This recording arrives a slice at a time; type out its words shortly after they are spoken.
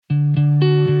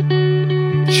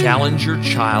Challenge your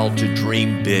child to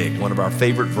dream big. One of our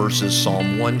favorite verses,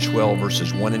 Psalm 112,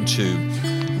 verses 1 and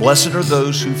 2. Blessed are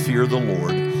those who fear the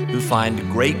Lord, who find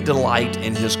great delight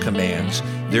in his commands.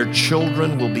 Their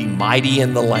children will be mighty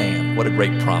in the land. What a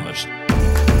great promise.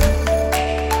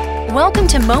 Welcome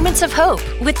to Moments of Hope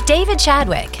with David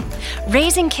Chadwick.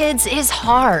 Raising kids is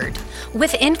hard.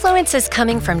 With influences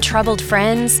coming from troubled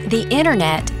friends, the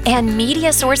internet, and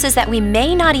media sources that we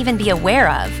may not even be aware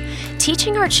of,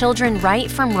 teaching our children right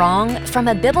from wrong from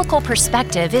a biblical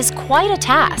perspective is quite a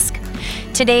task.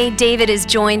 Today, David is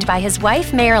joined by his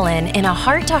wife, Marilynn, in a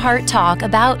heart-to-heart talk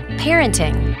about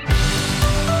parenting.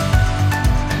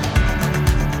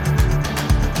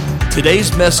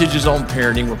 Today's message is on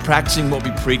parenting. We're practicing what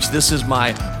we preach. This is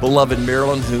my beloved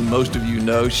Marilynn, who most of you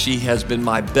know. She has been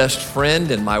my best friend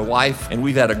and my wife, and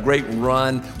we've had a great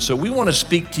run. So we want to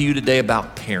speak to you today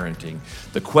about parenting,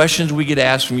 the questions we get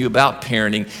asked from you about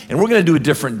parenting, and we're going to do a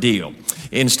different deal.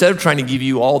 Instead of trying to give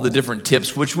you all the different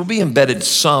tips, which will be embedded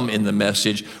some in the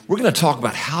message, we're going to talk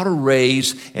about how to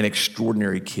raise an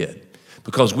extraordinary kid.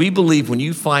 Because we believe when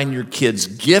you find your kid's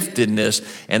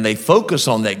giftedness and they focus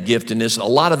on that giftedness, a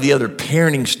lot of the other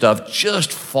parenting stuff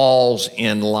just falls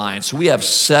in line. So we have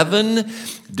 7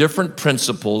 different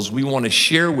principles we want to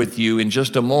share with you in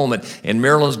just a moment. And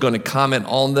Marilynn's going to comment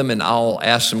on them, and I'll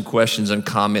ask some questions and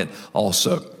comment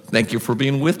also. Thank you for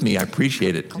being with me. I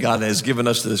appreciate it. God has given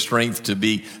us the strength to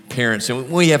be parents. And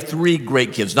we have 3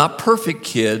 great kids, not perfect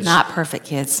kids. Not perfect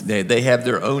kids. They have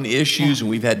their own issues, and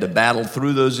we've had to battle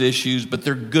through those issues, but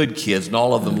they're good kids, and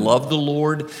all of them love the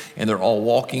Lord, and they're all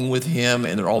walking with him,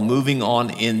 and they're all moving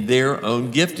on in their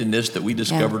own giftedness that we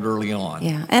discovered early on.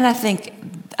 Yeah, and I think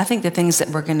the things that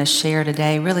we're going to share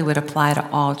today really would apply to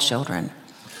all children.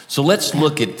 So let's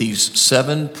look at these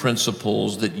 7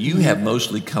 principles that you have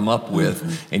mostly come up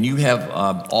with and you have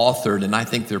authored, and I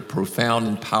think they're profound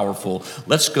and powerful.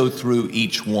 Let's go through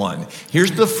each one.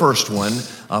 Here's the first one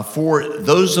for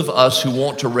those of us who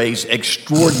want to raise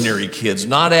extraordinary kids,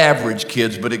 not average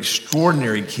kids, but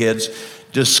extraordinary kids.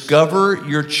 Discover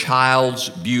your child's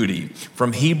beauty.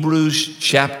 From Hebrews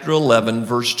chapter 11,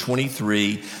 verse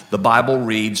 23, the Bible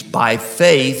reads, "By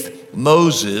faith,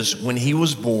 Moses, when he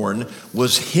was born,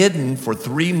 was hidden for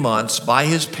 3 months by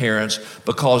his parents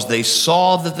because they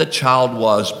saw that the child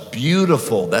was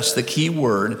beautiful." That's the key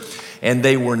word. "And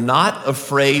they were not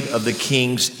afraid of the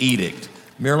king's edict."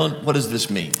 Marilynn, what does this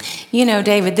mean? You know,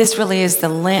 David, this really is the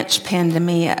linchpin to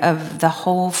me of the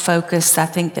whole focus I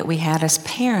think that we had as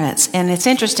parents. And it's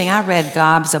interesting, I read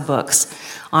gobs of books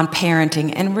on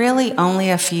parenting, and really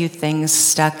only a few things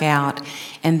stuck out,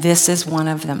 and this is one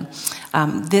of them.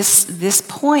 This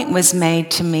point was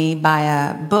made to me by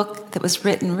a book that was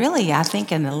written really, I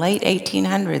think, in the late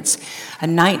 1800s. A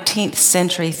 19th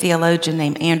century theologian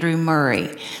named Andrew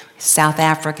Murray, South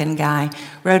African guy,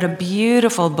 wrote a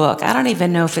beautiful book. I don't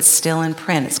even know if it's still in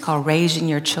print. It's called Raising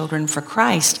Your Children for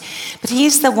Christ. But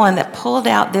he's the one that pulled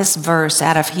out this verse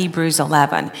out of Hebrews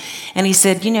 11. And he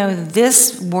said, you know,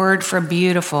 this word for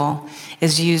beautiful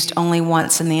is used only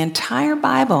once in the entire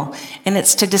Bible, and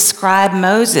it's to describe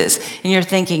Moses. And you're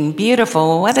thinking, beautiful,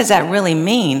 well, what does that really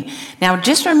mean? Now,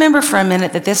 just remember for a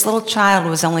minute that this little child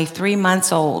was only 3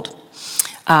 months old.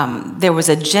 There was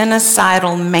a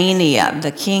genocidal mania.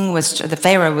 The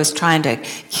Pharaoh was trying to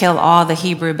kill all the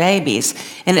Hebrew babies.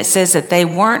 And it says that they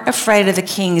weren't afraid of the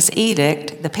king's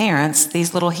edict, the parents,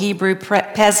 these little Hebrew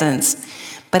peasants,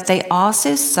 but they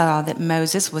also saw that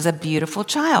Moses was a beautiful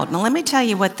child. Now let me tell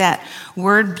you what that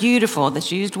word beautiful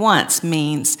that's used once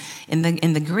means. In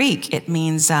the Greek, it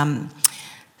means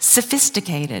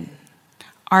sophisticated,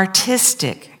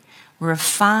 artistic,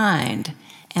 refined,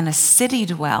 and a city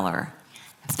dweller.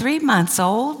 3 months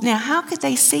old. Now, how could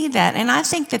they see that? And I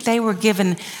think that they were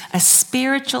given a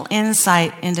spiritual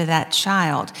insight into that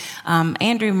child.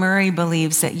 Andrew Murray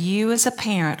believes that you as a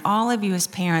parent, all of you as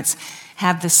parents,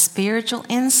 have the spiritual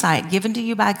insight given to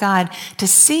you by God to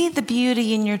see the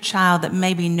beauty in your child that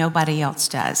maybe nobody else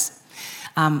does.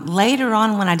 Later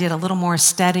on, when I did a little more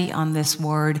study on this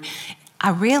word, I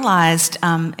realized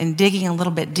in digging a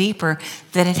little bit deeper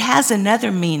that it has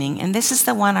another meaning, and this is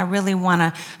the one I really want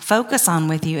to focus on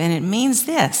with you, and it means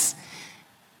this: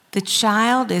 the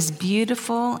child is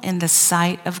beautiful in the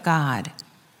sight of God.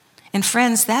 And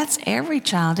friends, that's every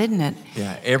child, isn't it?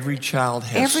 Yeah, every child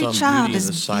has every some child beauty in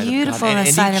the sight of God. beautiful in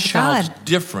the sight of God. And each child's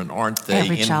different, aren't they?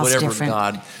 Every child's whatever different.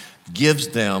 God gives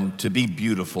them to be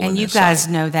beautiful. And in you His guys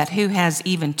sight. know that, who has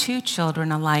even 2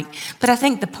 children alike. But I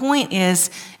think the point is,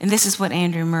 and this is what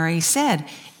Andrew Murray said,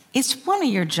 it's one of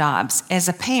your jobs as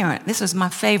a parent. This was my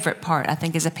favorite part, I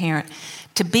think, as a parent,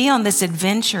 to be on this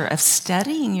adventure of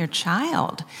studying your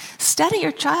child. Study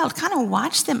your child, kind of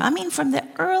watch them. I mean, from the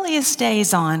earliest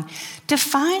days on, to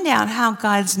find out how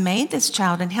God's made this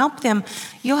child and help them.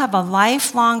 You'll have a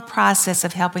lifelong process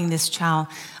of helping this child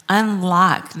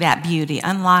unlock that beauty,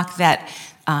 unlock that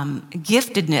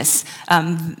giftedness.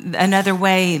 Another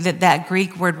way that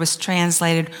Greek word was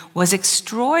translated was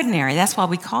extraordinary. That's why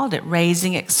we called it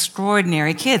raising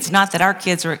extraordinary kids. Not that our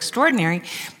kids are extraordinary,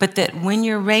 but that when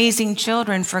you're raising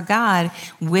children for God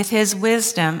with his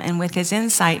wisdom and with his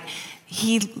insight,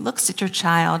 he looks at your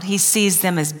child. He sees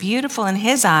them as beautiful in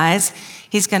his eyes.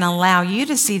 He's going to allow you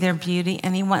to see their beauty,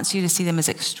 and he wants you to see them as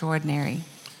extraordinary.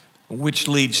 Which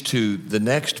leads to the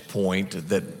next point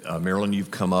that, Marilynn, you've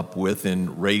come up with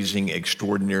in raising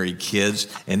extraordinary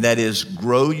kids, and that is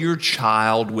grow your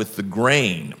child with the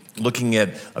grain. Looking at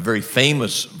a very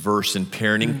famous verse in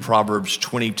parenting, Proverbs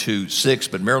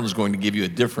 22:6, but Marilyn's going to give you a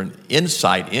different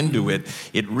insight into it.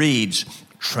 It reads,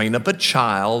 train up a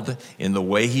child in the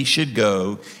way he should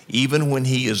go. Even when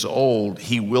he is old,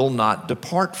 he will not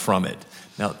depart from it.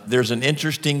 Now, there's an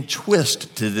interesting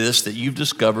twist to this that you've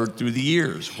discovered through the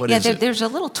years. What is it? There's a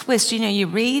little twist. You know, you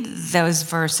read those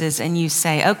verses and you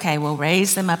say, okay, we'll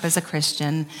raise them up as a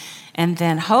Christian. And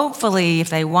then hopefully if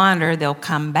they wander, they'll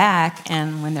come back.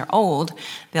 And when they're old,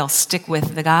 they'll stick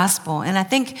with the gospel. And I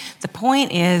think the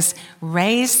point is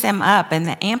raise them up. And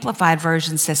the Amplified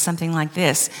Version says something like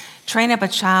this: train up a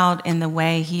child in the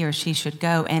way he or she should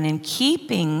go, and in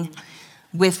keeping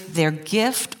with their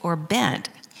gift or bent.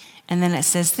 And then it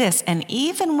says this, and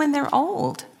even when they're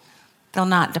old, they'll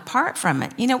not depart from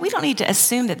it. You know, we don't need to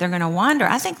assume that they're going to wander.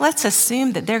 I think let's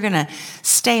assume that they're going to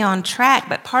stay on track.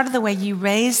 But part of the way you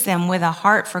raise them with a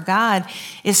heart for God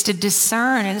is to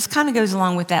discern, and this kind of goes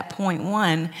along with that point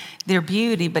one, their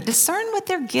beauty, but discern what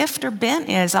their gift or bent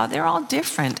is. They're all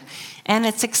different. And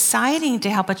it's exciting to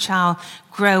help a child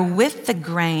grow with the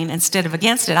grain instead of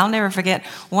against it. I'll never forget,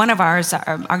 one of ours,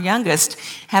 our youngest,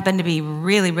 happened to be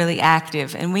really, really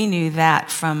active. And we knew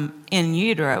that from in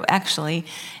utero, actually.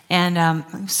 And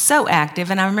so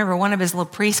active. And I remember one of his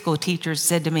little preschool teachers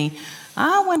said to me,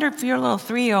 I wonder if your little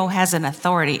 3-year-old has an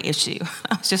authority issue.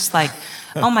 I was just like,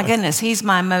 oh my goodness, he's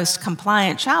my most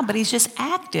compliant child, but he's just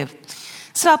active.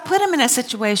 So I put him in a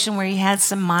situation where he had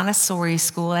some Montessori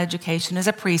school education as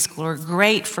a preschooler,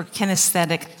 great for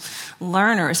kinesthetic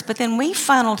learners. But then we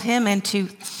funneled him into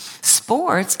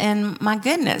sports, and my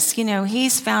goodness, you know,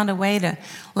 he's found a way to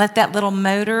let that little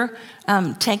motor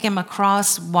take him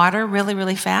across water really,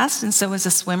 really fast, and so is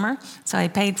a swimmer, so he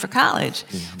paid for college.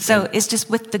 Mm-hmm. So it's just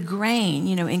with the grain,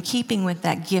 you know, in keeping with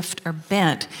that gift or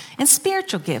bent, and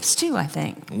spiritual gifts too, I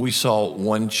think. We saw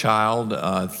one child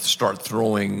start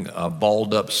throwing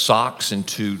balled up socks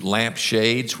into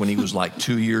lampshades when he was like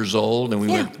 2 years old, and we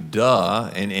went,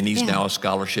 duh, and he's now a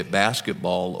scholarship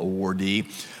basketball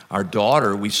awardee. Our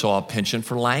daughter, we saw a penchant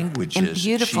for languages. And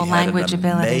beautiful language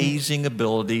ability. She had an amazing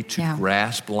ability to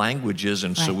grasp languages,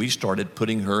 and so we started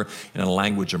putting her in a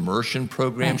language immersion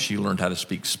program. She learned how to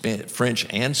speak French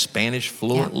and Spanish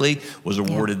fluently, was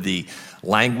awarded the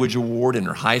language award in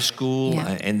her high school,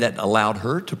 and that allowed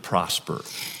her to prosper.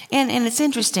 And it's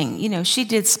interesting, you know, she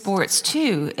did sports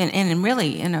too, and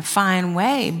really in a fine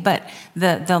way, but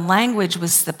the language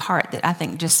was the part that I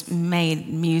think just made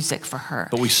music for her.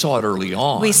 But we saw it early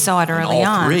on. We saw it early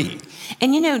on. All three.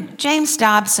 And you know, James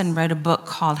Dobson wrote a book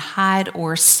called Hide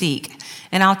or Seek.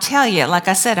 And I'll tell you, like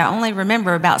I said, I only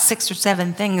remember about 6 or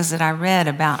 7 things that I read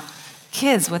about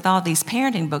kids with all these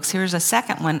parenting books. Here's a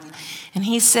second one. And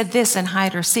he said this in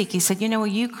Hide or Seek. He said, you know,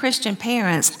 you Christian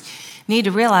parents need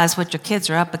to realize what your kids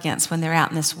are up against when they're out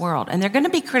in this world. And they're going to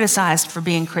be criticized for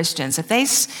being Christians.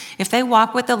 If they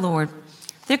walk with the Lord,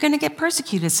 they're going to get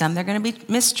persecuted some. They're going to be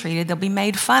mistreated. They'll be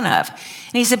made fun of.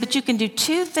 And he said, but you can do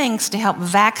 2 things to help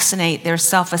vaccinate their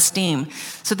self-esteem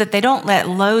so that they don't let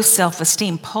low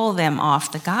self-esteem pull them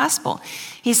off the gospel.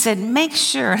 He said, make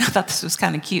sure, and I thought this was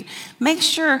kind of cute, make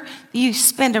sure you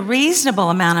spend a reasonable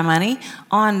amount of money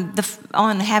on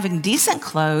having decent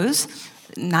clothes,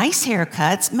 nice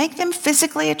haircuts, make them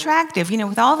physically attractive. You know,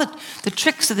 with all the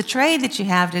tricks of the trade that you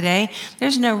have today,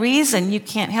 there's no reason you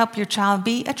can't help your child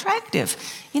be attractive.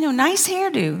 You know, nice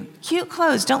hairdo, cute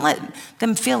clothes. Don't let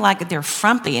them feel like they're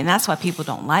frumpy, and that's why people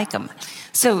don't like them.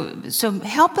 So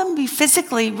help them be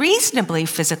reasonably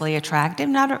physically attractive.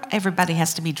 Not everybody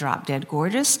has to be drop dead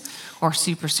gorgeous or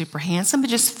super, super handsome, but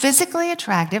just physically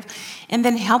attractive, and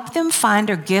then help them find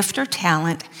a gift or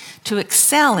talent to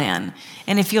excel in.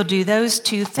 And if you'll do those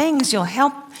 2 things, you'll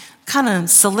help kind of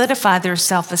solidify their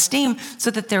self-esteem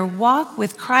so that their walk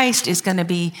with Christ is going to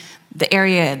be the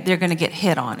area they're going to get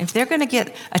hit on. If they're going to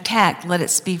get attacked, let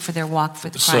it be for their walk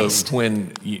with Christ. So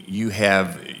when you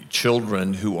have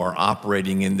children who are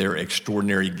operating in their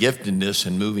extraordinary giftedness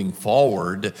and moving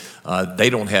forward, they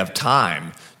don't have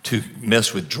time to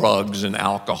mess with drugs and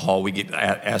alcohol. We get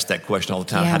asked that question all the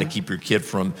time, how to keep your kid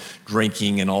from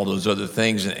drinking and all those other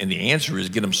things. And the answer is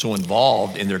get them so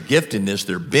involved in their giftedness,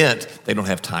 their bent, they don't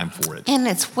have time for it. And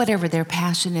it's whatever their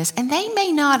passion is. And they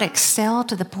may not excel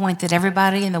to the point that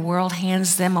everybody in the world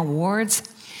hands them awards.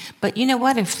 But you know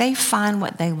what? If they find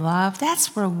what they love,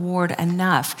 that's reward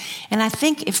enough. And I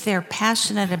think if they're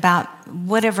passionate about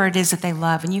whatever it is that they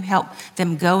love and you help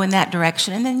them go in that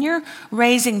direction and then you're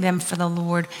raising them for the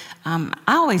Lord, I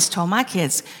always told my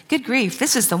kids, good grief,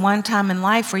 this is the one time in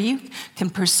life where you can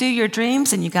pursue your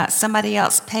dreams and you got somebody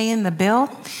else paying the bill.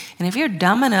 And if you're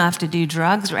dumb enough to do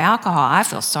drugs or alcohol, I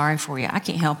feel sorry for you. I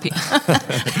can't help you.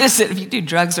 Listen, if you do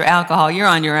drugs or alcohol, you're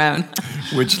on your own.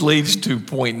 Which leads to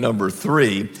point number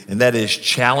 3, and that is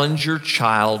challenge your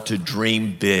child to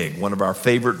dream big. One of our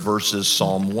favorite verses,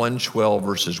 Psalm 112,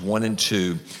 verses 1 and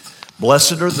 2.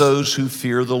 Blessed are those who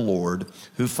fear the Lord,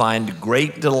 who find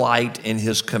great delight in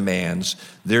his commands.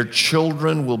 Their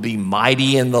children will be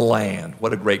mighty in the land.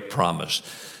 What a great promise.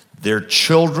 Their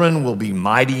children will be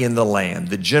mighty in the land.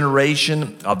 The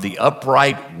generation of the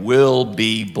upright will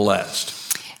be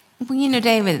blessed. Well, you know,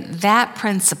 David, that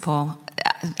principle,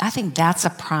 I think that's a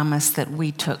promise that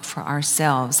we took for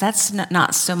ourselves. That's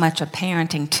not so much a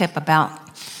parenting tip about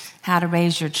how to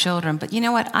raise your children, but you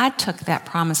know what? I took that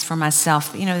promise for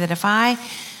myself, you know, that if I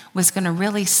was going to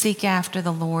really seek after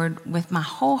the Lord with my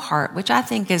whole heart, which I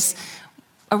think is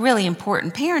a really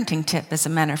important parenting tip, as a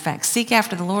matter of fact. Seek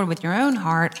after the Lord with your own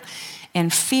heart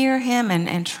and fear him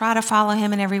and try to follow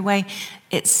him in every way.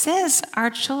 It says our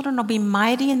children will be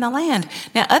mighty in the land.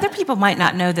 Now, other people might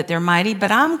not know that they're mighty,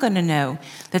 but I'm going to know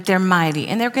that they're mighty.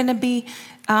 And they're going to be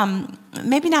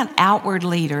maybe not outward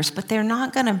leaders, but they're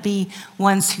not going to be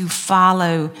ones who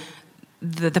follow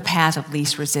the path of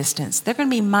least resistance. They're going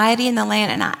to be mighty in the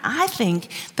land, and I think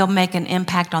they'll make an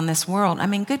impact on this world. I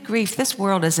mean, good grief, this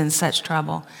world is in such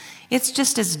trouble. It's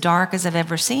just as dark as I've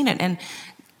ever seen it. And,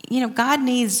 you know, God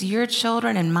needs your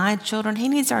children and my children. He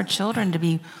needs our children to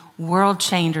be world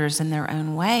changers in their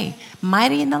own way,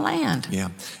 mighty in the land. Yeah,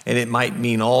 and it might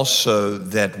mean also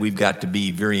that we've got to be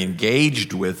very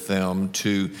engaged with them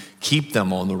to keep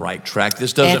them on the right track.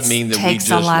 This doesn't mean that we just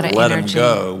let them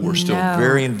go. We're still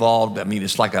very involved. I mean,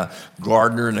 it's like a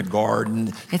gardener in a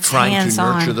garden, trying to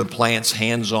nurture the plants,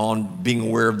 hands-on, being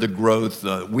aware of the growth,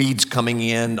 weeds coming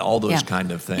in, all those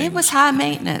kind of things. It was high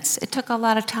maintenance. It took a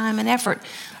lot of time and effort.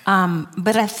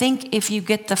 But I think if you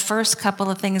get the first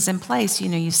couple of things in place, you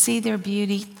know, you see their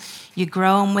beauty, you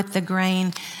grow them with the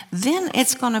grain, then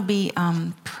it's going to be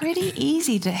pretty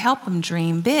easy to help them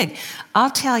dream big. I'll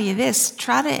tell you this,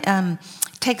 try to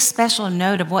take special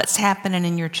note of what's happening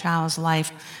in your child's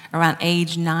life around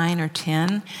age 9 or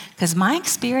 10, because my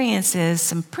experience is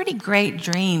some pretty great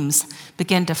dreams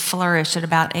begin to flourish at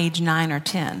about age 9 or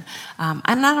 10. And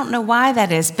I don't know why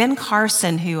that is. Ben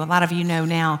Carson, who a lot of you know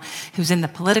now, who's in the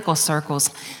political circles,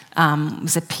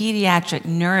 was a pediatric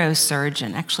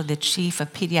neurosurgeon, actually the chief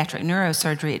of pediatric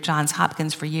neurosurgery at Johns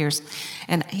Hopkins for years.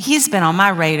 And he's been on my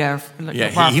radar for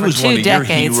he was 2 one of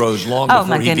decades. Your heroes long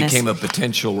before he became a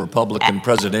potential Republican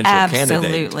presidential candidate.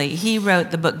 Absolutely. He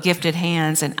wrote the book Gifted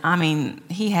Hands, and I mean,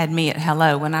 he had me at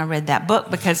hello when I read that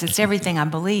book because it's everything I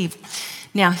believe.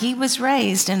 Now, he was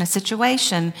raised in a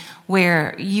situation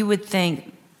where you would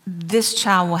think this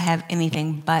child will have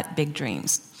anything but big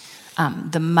dreams.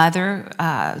 The mother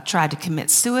tried to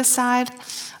commit suicide.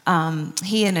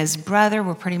 He and his brother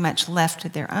were pretty much left to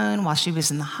their own while she was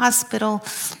in the hospital.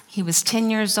 He was 10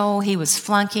 years old. He was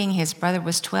flunking. His brother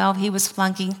was 12. He was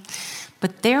flunking.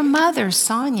 But their mother,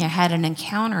 Sonia, had an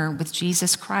encounter with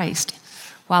Jesus Christ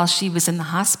while she was in the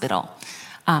hospital.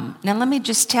 Now, let me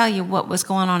just tell you what was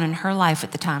going on in her life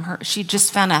at the time. She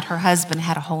just found out her husband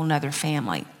had a whole nother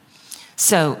family.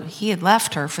 So he had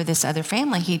left her for this other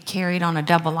family. He'd carried on a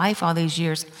double life all these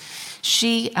years.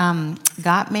 She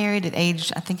got married at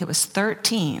age, I think it was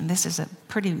 13. This is a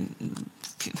pretty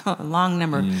long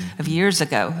number of years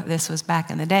ago. This was back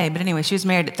in the day. But anyway, she was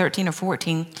married at 13 or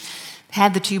 14,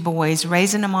 had the 2 boys,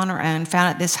 raising them on her own,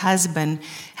 found out this husband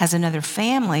has another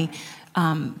family.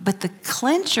 But the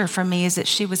clincher for me is that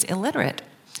she was illiterate.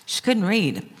 She couldn't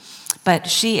read. But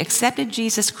she accepted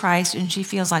Jesus Christ, and she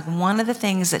feels like one of the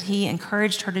things that he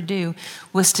encouraged her to do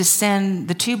was to send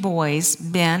the 2 boys,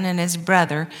 Ben and his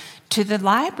brother, to the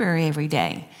library every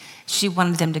day. She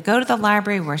wanted them to go to the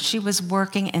library where she was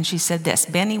working, and she said this,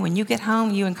 Benny, when you get home,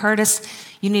 you and Curtis,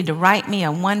 you need to write me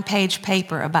a 1-page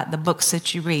paper about the books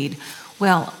that you read.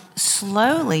 Well,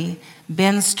 slowly,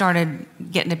 Ben started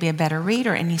getting to be a better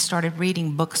reader, and he started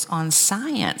reading books on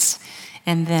science,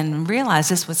 and then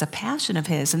realized this was a passion of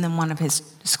his. And then one of his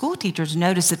school teachers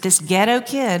noticed that this ghetto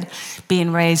kid,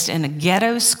 being raised in a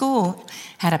ghetto school,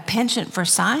 had a penchant for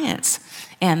science.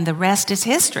 And the rest is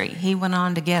history. He went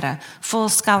on to get a full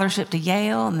scholarship to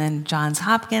Yale and then Johns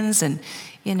Hopkins, and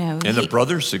And the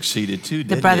brothers succeeded too, didn't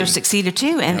they? The brothers succeeded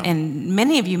too. And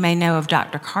many of you may know of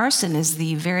Dr. Carson as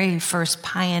the very first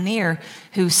pioneer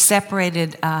who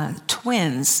separated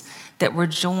twins that were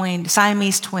joined,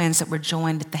 Siamese twins that were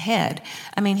joined at the head.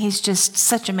 I mean, he's just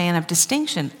such a man of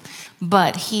distinction.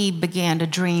 But he began to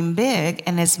dream big,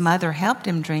 and his mother helped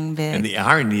him dream big. And the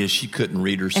irony is she couldn't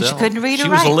read herself. And she couldn't read or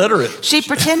write. write. She was illiterate. She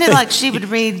pretended like she would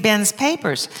read Ben's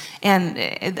papers.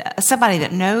 And somebody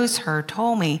that knows her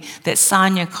told me that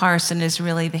Sonia Carson is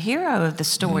really the hero of the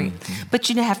story. Mm-hmm.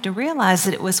 But you have to realize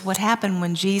that it was what happened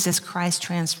when Jesus Christ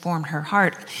transformed her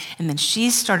heart. And then she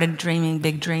started dreaming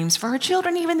big dreams for her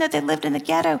children, even though they lived in the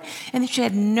ghetto, and she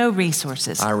had no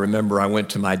resources. I remember I went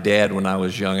to my dad when I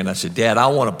was young, and I said, Dad, I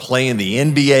want to play in the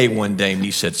NBA one day. And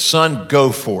he said, son,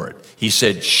 go for it. He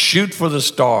said, shoot for the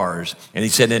stars. And he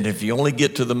said, and if you only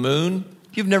get to the moon,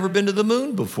 you've never been to the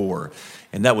moon before.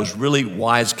 And that was really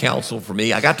wise counsel for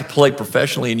me. I got to play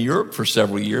professionally in Europe for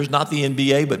several years, not the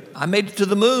NBA, but I made it to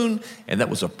the moon. And that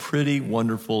was a pretty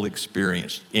wonderful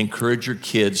experience. Encourage your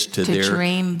kids to their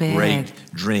dream big. Great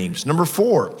dreams. Number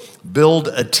 4, build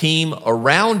a team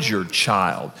around your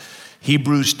child.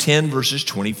 Hebrews 10, verses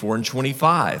 24 and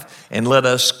 25. And let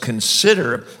us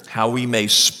consider how we may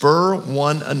spur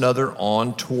one another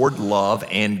on toward love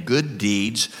and good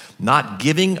deeds, not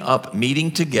giving up meeting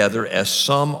together as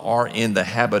some are in the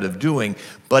habit of doing,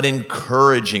 but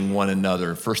encouraging one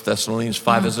another. 1 Thessalonians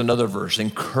 5 is another verse.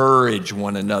 Encourage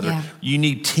one another. Yeah. You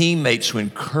need teammates who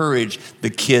encourage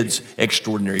the kids'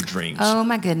 extraordinary dreams. Oh,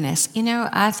 my goodness.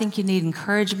 I think you need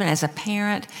encouragement as a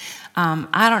parent.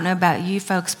 I don't know about you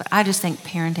folks, but I just think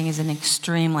parenting is an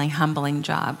extremely humbling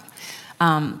job.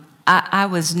 I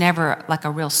was never like a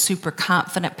real super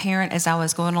confident parent as I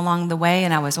was going along the way,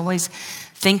 and I was always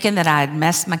thinking that I'd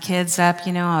messed my kids up.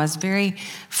 I was very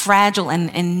fragile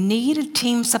and needed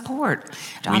team support.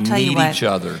 I'll tell you what, we need each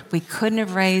other. We couldn't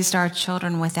have raised our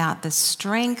children without the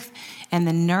strength and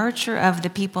the nurture of the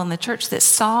people in the church that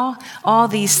saw all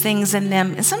these things in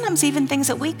them, and sometimes even things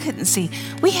that we couldn't see.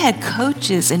 We had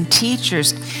coaches and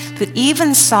teachers that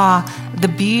even saw the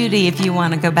beauty, if you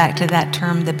want to go back to that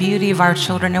term, the beauty of our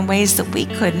children in ways that we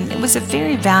couldn't. It was a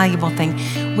very valuable thing.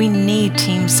 We need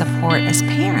team support as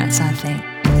parents, I think.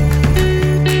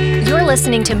 You're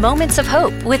listening to Moments of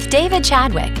Hope with David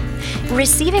Chadwick.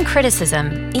 Receiving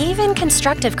criticism, even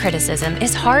constructive criticism,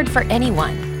 is hard for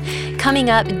anyone.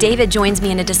 Coming up, David joins me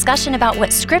in a discussion about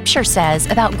what Scripture says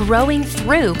about growing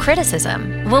through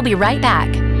criticism. We'll be right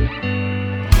back.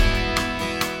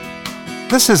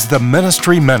 This is the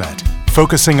Ministry Minute,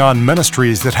 focusing on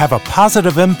ministries that have a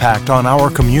positive impact on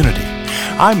our community.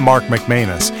 I'm Mark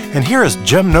McManus, and here is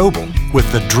Jim Noble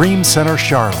with the Dream Center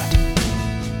Charlotte.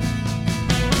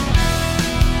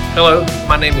 Hello,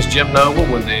 my name is Jim Noble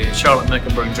with the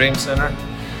Charlotte-Mecklenburg Dream Center.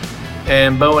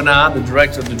 And Bo and I, the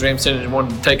director of the Dream Center, just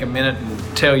wanted to take a minute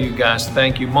and tell you guys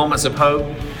thank you. Moments of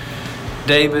Hope,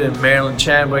 David and Marilynn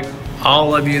Chadwick,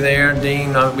 all of you there,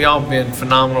 Dean, we all been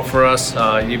phenomenal for us.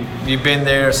 You've been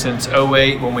there since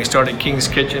 2008 when we started King's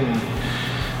Kitchen,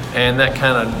 and that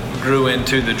kind of grew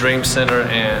into the Dream Center.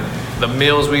 And the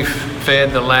meals we've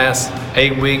fed the last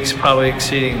 8 weeks, probably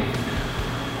exceeding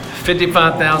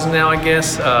 55,000 now, I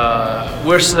guess.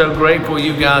 We're so grateful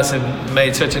you guys have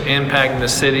made such an impact in the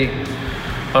city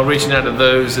by reaching out to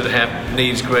those that have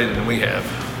needs greater than we have.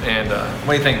 And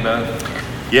what do you think, Bo?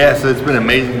 Yeah, so it's been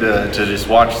amazing to just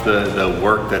watch the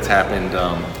work that's happened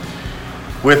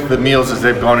with the meals as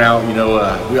they've gone out.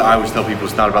 I always tell people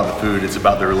it's not about the food, it's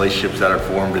about the relationships that are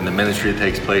formed and the ministry that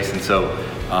takes place. And so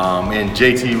in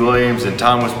JT Williams and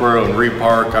Thomasboro and Reed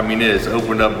Park, it has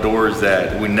opened up doors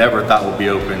that we never thought would be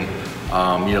open.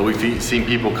 We've seen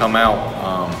people come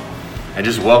out and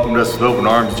just welcomed us with open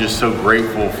arms, just so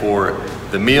grateful for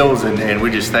the meals, and we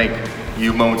just thank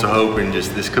you, Moments of Hope, and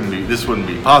just this wouldn't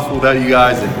be possible without you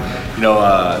guys. And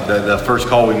the first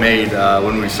call we made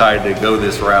when we decided to go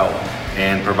this route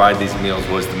and provide these meals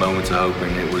was the Moments of Hope,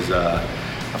 and it was a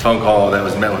phone call that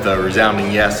was met with a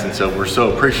resounding yes. And so we're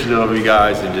so appreciative of you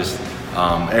guys and just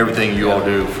everything you all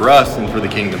do for us and for the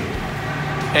kingdom.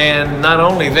 And not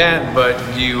only that,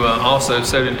 but you also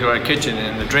sewed into our kitchen,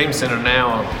 and the Dream Center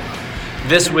now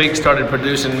this week started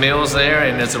producing meals there,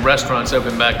 and as the restaurants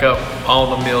open back up,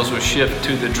 all the meals will shift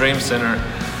to the Dream Center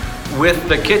with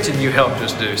the kitchen you helped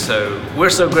us do. So we're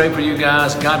so grateful for you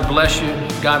guys. God bless you.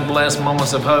 God bless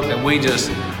Moments of Hope. And we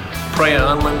just pray an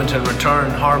unlimited return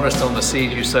and harvest on the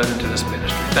seed you sowed into this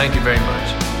ministry. Thank you very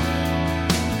much.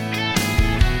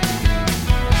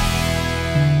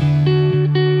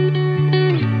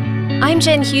 I'm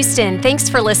Jen Houston. Thanks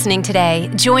for listening today.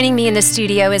 Joining me in the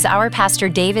studio is our pastor,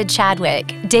 David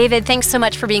Chadwick. David, thanks so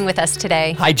much for being with us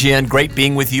today. Hi, Jen. Great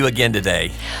being with you again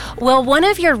today. Well, one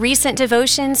of your recent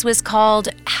devotions was called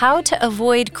How to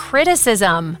Avoid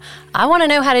Criticism. I want to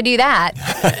know how to do that.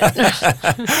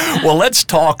 Well, let's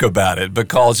talk about it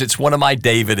because it's one of my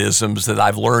Davidisms that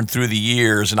I've learned through the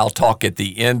years, and I'll talk at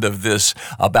the end of this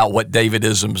about what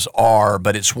Davidisms are,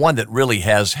 but it's one that really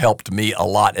has helped me a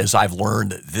lot as I've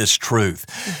learned this truth.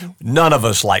 Mm-hmm. None of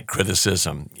us like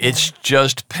criticism. It's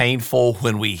just painful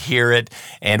when we hear it,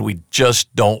 and we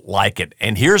just don't like it.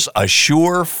 And here's a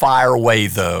surefire way,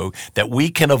 though, that we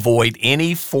can avoid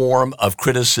any form of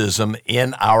criticism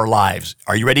in our lives.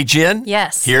 Are you ready, Jen?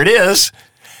 Yes. Here it is.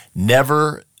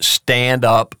 Never stand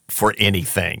up for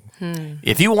anything.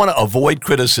 If you want to avoid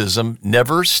criticism,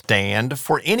 never stand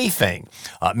for anything.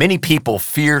 Many people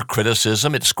fear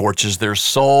criticism. It scorches their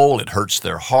soul. It hurts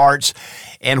their hearts.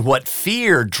 And what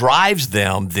fear drives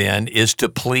them then is to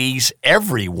please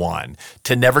everyone,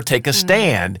 to never take a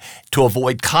stand, to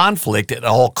avoid conflict at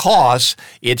all costs.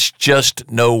 It's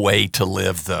just no way to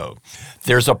live, though.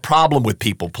 There's a problem with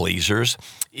people pleasers.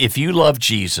 If you love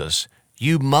Jesus,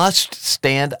 you must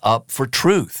stand up for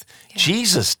truth. Yeah.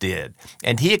 Jesus did,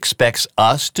 and he expects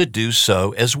us to do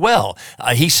so as well.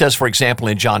 He says, for example,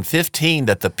 in John 15,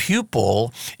 that the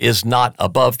pupil is not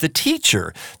above the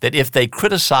teacher, that if they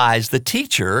criticize the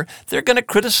teacher, they're going to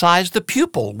criticize the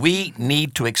pupil. We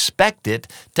need to expect it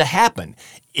to happen.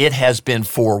 It has been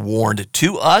forewarned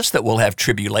to us that we'll have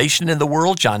tribulation in the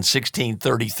world, John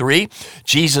 16:33.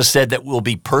 Jesus said that we'll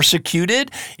be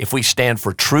persecuted if we stand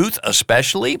for truth,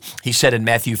 especially. He said in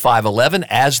Matthew 5:11,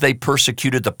 as they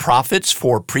persecuted the prophets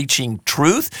for preaching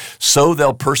truth, so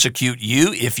they'll persecute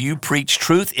you if you preach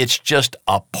truth. It's just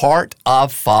a part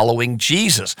of following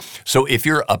Jesus. So if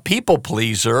you're a people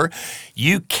pleaser,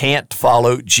 you can't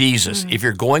follow Jesus. If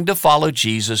you're going to follow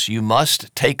Jesus, you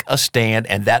must take a stand,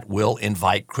 and that will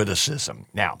invite criticism.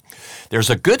 Now,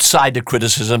 there's a good side to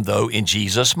criticism, though, in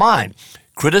Jesus' mind.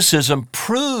 Criticism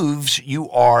proves you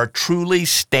are truly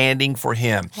standing for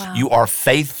him. Wow. You are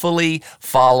faithfully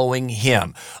following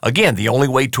him. Again, the only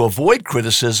way to avoid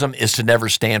criticism is to never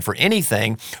stand for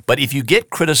anything. But if you get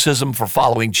criticism for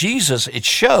following Jesus, it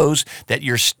shows that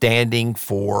you're standing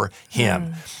for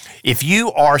him. If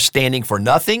you are standing for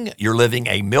nothing, you're living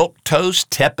a milquetoast,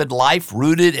 tepid life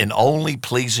rooted in only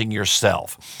pleasing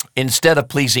yourself. Instead of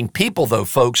pleasing people, though,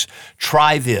 folks,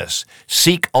 try this.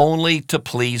 Seek only to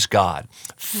please God.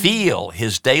 Feel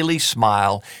his daily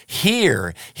smile.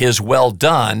 Hear his well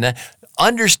done.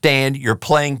 Understand you're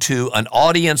playing to an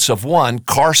audience of one.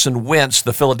 Carson Wentz,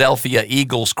 the Philadelphia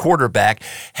Eagles quarterback,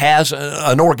 has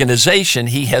an organization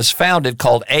he has founded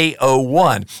called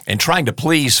AO1. And trying to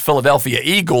please Philadelphia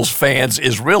Eagles fans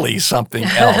is really something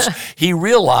else. He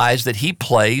realized that he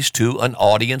plays to an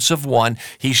audience of one.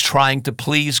 He's trying to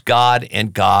please God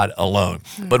and God alone.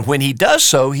 But when he does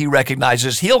so, he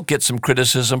recognizes he'll get some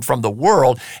criticism from the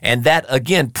world. And that,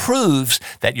 again, proves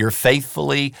that you're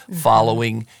faithfully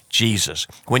following Jesus.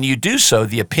 When you do so,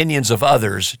 the opinions of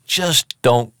others just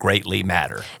don't greatly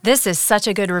matter. This is such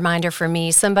a good reminder for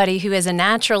me, somebody who is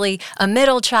naturally a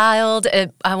middle child.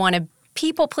 I want to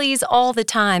people please all the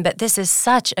time, but this is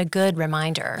such a good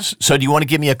reminder. So do you want to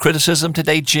give me a criticism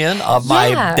today, Jen, of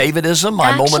my Davidism,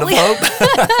 my moment of hope?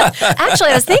 Actually,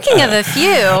 I was thinking of a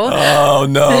few. Oh,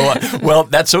 no. Well,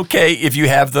 that's okay if you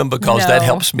have them because that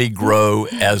helps me grow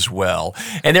as well.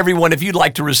 And everyone, if you'd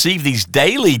like to receive these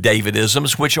daily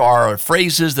Davidisms, which are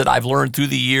phrases that I've learned through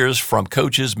the years from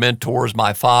coaches, mentors,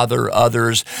 my father,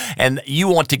 others, and you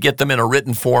want to get them in a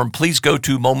written form, please go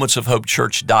to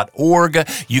momentsofhopechurch.org.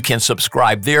 You can subscribe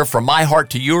there. From my heart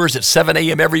to yours at 7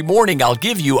 a.m. every morning, I'll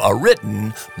give you a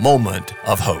written moment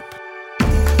of hope.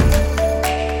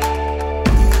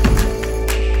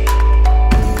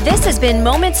 This has been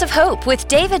Moments of Hope with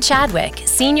David Chadwick,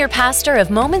 Senior Pastor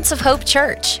of Moments of Hope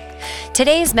Church.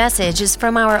 Today's message is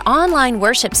from our online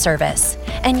worship service,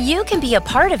 and you can be a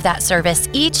part of that service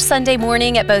each Sunday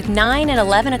morning at both 9 and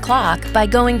 11 o'clock by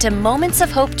going to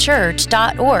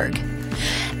momentsofhopechurch.org.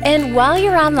 And while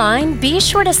you're online, be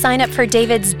sure to sign up for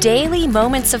David's daily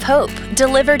Moments of Hope,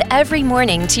 delivered every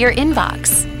morning to your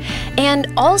inbox.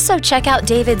 And also check out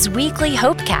David's weekly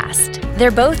Hopecast.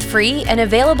 They're both free and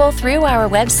available through our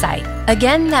website.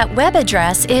 Again, that web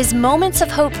address is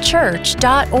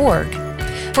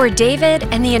momentsofhopechurch.org. For David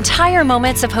and the entire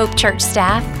Moments of Hope Church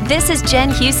staff, this is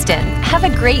Jen Houston. Have a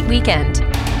great weekend.